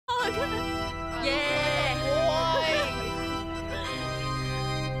Yeah!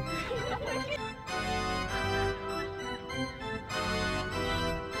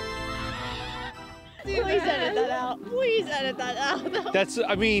 Please edit that out. Please edit that out. That's,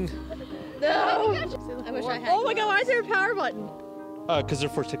 I mean... No! I wish I had. Oh my god, why is there a power button? Because they're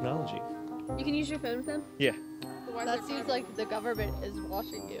for technology. You can use your phone with them? Yeah. That seems like the government is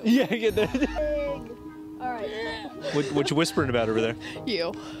watching you. Yeah, yeah. Alright. What you whispering about over there?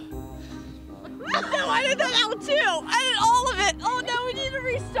 You. No, I did that out too! I did all of it! Oh no, we need to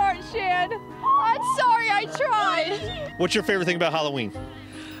restart, Shan! I'm sorry, I tried! What's your favorite thing about Halloween?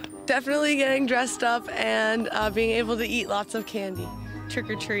 Definitely getting dressed up and being able to eat lots of candy.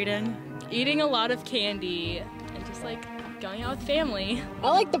 Trick-or-treating. Eating a lot of candy. And just like going out with family.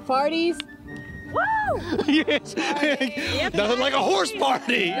 I like the parties. Woo! Yes. Nothing like a horse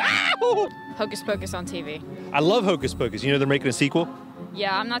party! Ow! Hocus Pocus on TV. I love Hocus Pocus. You know they're making a sequel?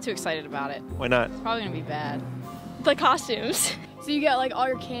 Yeah, I'm not too excited about it. Why not? It's probably gonna be bad. The costumes. So you get like all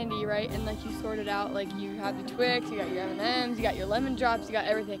your candy, right? And like you sort it out, like you have the Twix, you got your M&Ms, you got your lemon drops, you got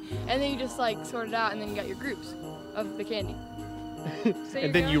everything. And then you just like sort it out and then you got your groups of the candy. So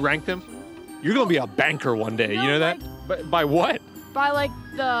And then you rank them? You're gonna be a banker one day, you know that? By what? By like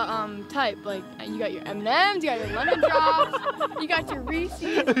the type, like you got your M&Ms, you got your lemon drops, you got your Reese's,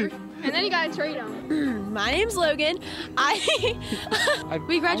 and then you gotta trade them. My name's Logan.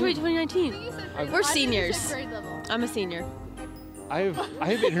 We graduated 2019. We're seniors. I'm a senior. I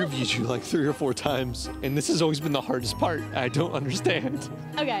have interviewed you like 3 or 4 times, and this has always been the hardest part. I don't understand.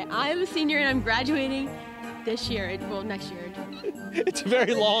 Okay, I'm a senior and I'm graduating this year. Well, next year. It's a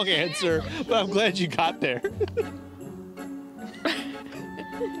very long answer, but I'm glad you got there.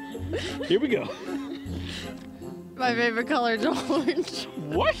 Here we go. My favorite color is orange.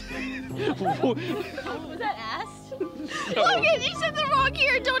 What? Was that asked? Logan, you said the wrong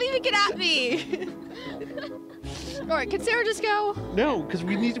ear. Don't even get at me. All right, can Sarah just go? No, because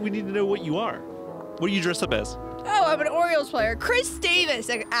we need to know what you are. What are you dressed up as? Oh, I'm an Orioles player. Chris Davis,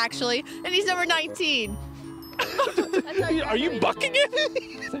 actually, and he's number 19. Are you bucking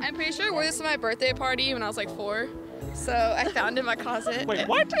it? I'm pretty sure I wore this to my birthday party when I was like 4. So I found it in my closet. Wait,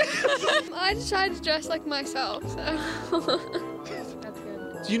 what? I decided to dress like myself, so. That's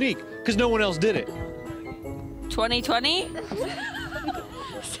good. It's unique, because no one else did it. 2020?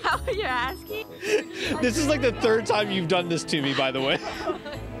 Is that what you're asking? This is like the 3rd time you've done this to me, by the way.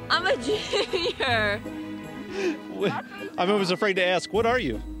 I'm a junior. I'm always afraid to ask, what are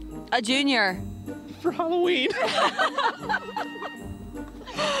you? A junior. For Halloween.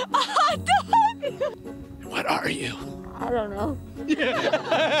 What are you? I don't know.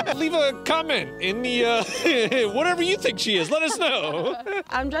 Yeah. Leave a comment in the, whatever you think she is. Let us know.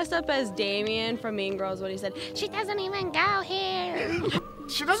 I'm dressed up as Damien from Mean Girls, what he said. She doesn't even go here.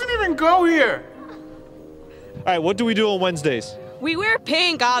 She doesn't even go here. All right, what do we do on Wednesdays? We wear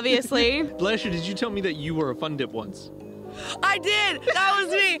pink, obviously. Last year, did you tell me that you were a fun dip once? I did. That was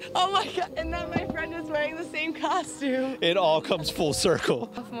me. Oh my god. And then my friend was wearing the same costume. It all comes full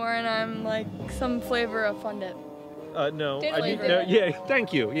circle. Sophomore, and I'm like some flavor of Fun Dip. No. Diddly dip. No, yeah,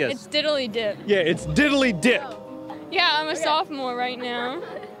 thank you. Yes. It's diddly dip. Yeah, it's diddly dip. Yeah, I'm a sophomore right now.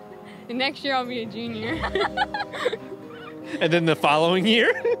 And next year I'll be a junior. And then the following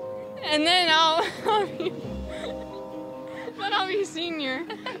year? And then I'll be a senior.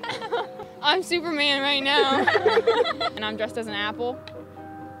 I'm Superman right now. And I'm dressed as an apple.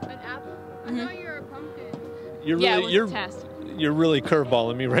 An apple? I thought you were a pumpkin. You're really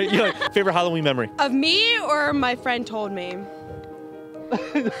curveballing me, right? You're like, favorite Halloween memory? Of me or my friend told me?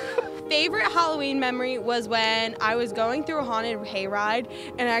 Favorite Halloween memory was when I was going through a haunted hayride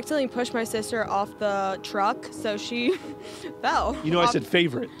and I accidentally pushed my sister off the truck, so she fell. You know I said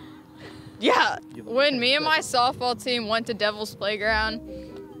favorite. Yeah. When me and my softball team went to Devil's Playground,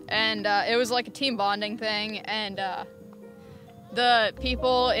 and it was like a team bonding thing, and the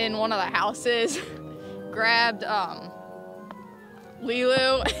people in one of the houses grabbed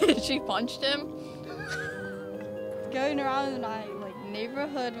Lilu and she punched him. Going around in my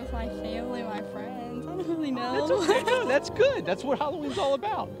neighborhood with my family, my friends. I don't really know. That's okay. No, that's good. That's what Halloween's all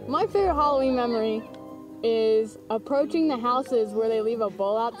about. My favorite Halloween memory is approaching the houses where they leave a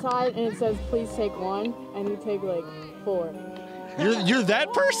bowl outside and it says, please take 1, and you take like 4. You're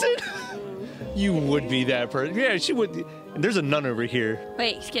that person? You would be that person. Yeah, she would. And there's a nun over here.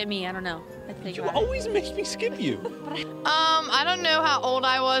 Wait, skip me. I don't know. You always make me skip you. I don't know how old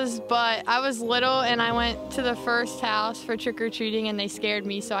I was, but I was little and I went to the first house for trick-or-treating and they scared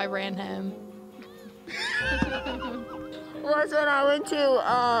me, so I ran home. Was when I went to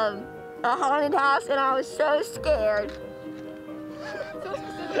a haunted house and I was so scared. So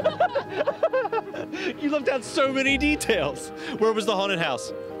specific. You left out so many details. Where was the haunted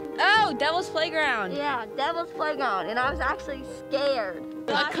house? Oh, Devil's Playground. Yeah, Devil's Playground, and I was actually scared.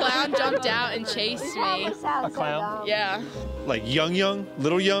 A clown jumped out and chased me. A clown? Yeah. Like young,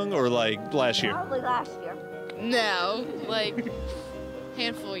 little young, or like last year? Probably last year. No, like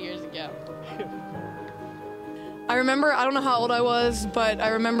handful of years ago. I remember, I don't know how old I was, but I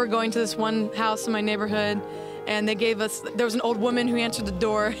remember going to this one house in my neighborhood, and they gave us, there was an old woman who answered the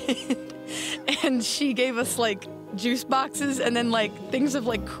door, and she gave us like juice boxes and then like things of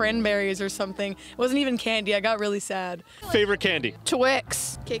like cranberries or something. It wasn't even candy. I got really sad. Favorite candy?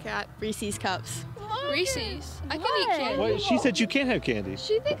 Twix. Kit Kat. Reese's Cups. Reese's. I can eat candy. What? She said you can't have candy.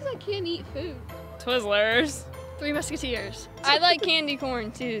 She thinks I can't eat food. Twizzlers. Three Musketeers. I like candy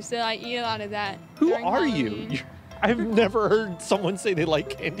corn too, so I eat a lot of that. Who are you? I've never heard someone say they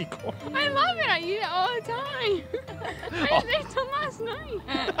like candy corn. I love it. I eat it all the time. I ate it till last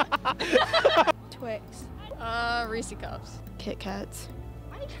night. Twix. Reese's Cups. Kit Kats.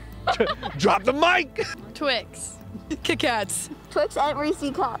 Drop the mic! Twix. Kit Kats. Twix and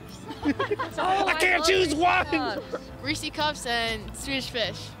Reese's Cups. I can't choose one! Reese's Cups and Swedish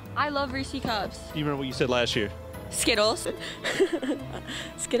Fish. I love Reese's Cups. You remember what you said last year? Skittles.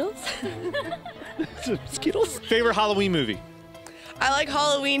 Skittles? Skittles? Favorite Halloween movie? I like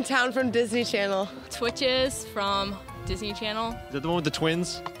Halloween Town from Disney Channel. Twitches from Disney Channel. Is that the one with the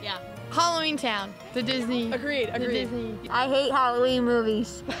twins? Yeah. Halloween Town. The Disney. Agreed. I hate Halloween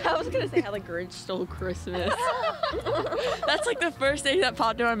movies. I was gonna say how the Grinch stole Christmas. That's like the first thing that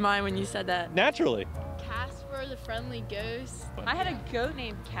popped in my mind when you said that. Naturally. Casper the Friendly Ghost. I had a goat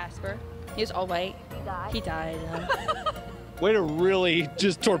named Casper. He was all white. Die. He died. Way to really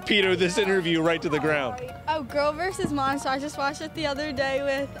just torpedo this interview right to the ground. Oh, Girl vs. Monster. I just watched it the other day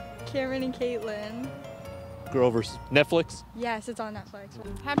with Cameron and Caitlin. Girl versus Netflix? Yes, it's on Netflix.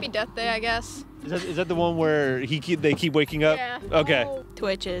 Happy Death Day, I guess. Is that the one where they keep waking up? Yeah. Okay.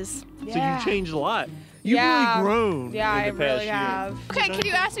 Twitches. So you changed a lot. You've Yeah. really grown Yeah, I in the past really year. have. Okay, can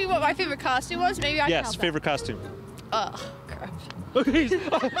you ask me what my favorite costume was? Maybe I can Yes, help out. favorite costume. Ugh, crap. Okay,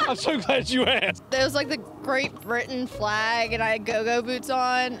 I'm so glad you asked. There was like the Great Britain flag, and I had go-go boots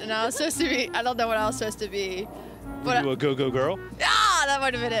on, and I was supposed to be, I don't know what I was supposed to be. Were you a go-go girl? That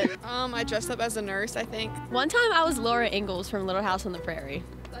might have been it. I dressed up as a nurse, I think. One time I was Laura Ingalls from Little House on the Prairie.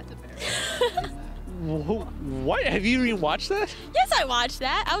 That's embarrassing. What? Have you even watched that? Yes, I watched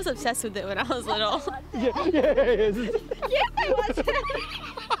that. I was obsessed with it when I was little. Yeah. Yes, I watched it.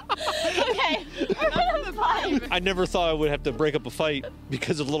 Okay. I never thought I would have to break up a fight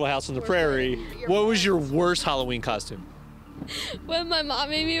because of Little House on the Prairie. What was your worst Halloween costume? When my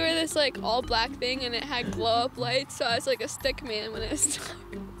mom made me wear this like all black thing and it had glow up lights, so I was like a stick man when it was dark.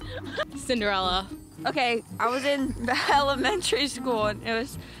 Cinderella. Okay, I was in elementary school and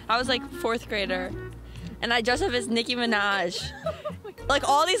I was like 4th grader. And I dressed up as Nicki Minaj. Like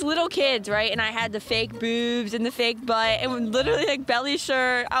all these little kids, right? And I had the fake boobs and the fake butt and literally like belly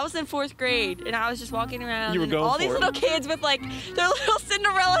shirt. I was in 4th grade and I was just walking around. You were and going all for these it. little kids with like their little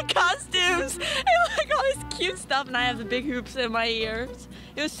Cinderella costumes and like all this cute stuff. And I have the big hoops in my ears.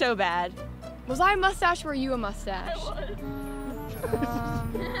 It was so bad. Was I a mustache or were you a mustache?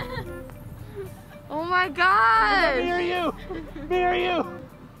 Oh my god! Me or you?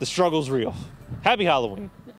 The struggle's real. Happy Halloween.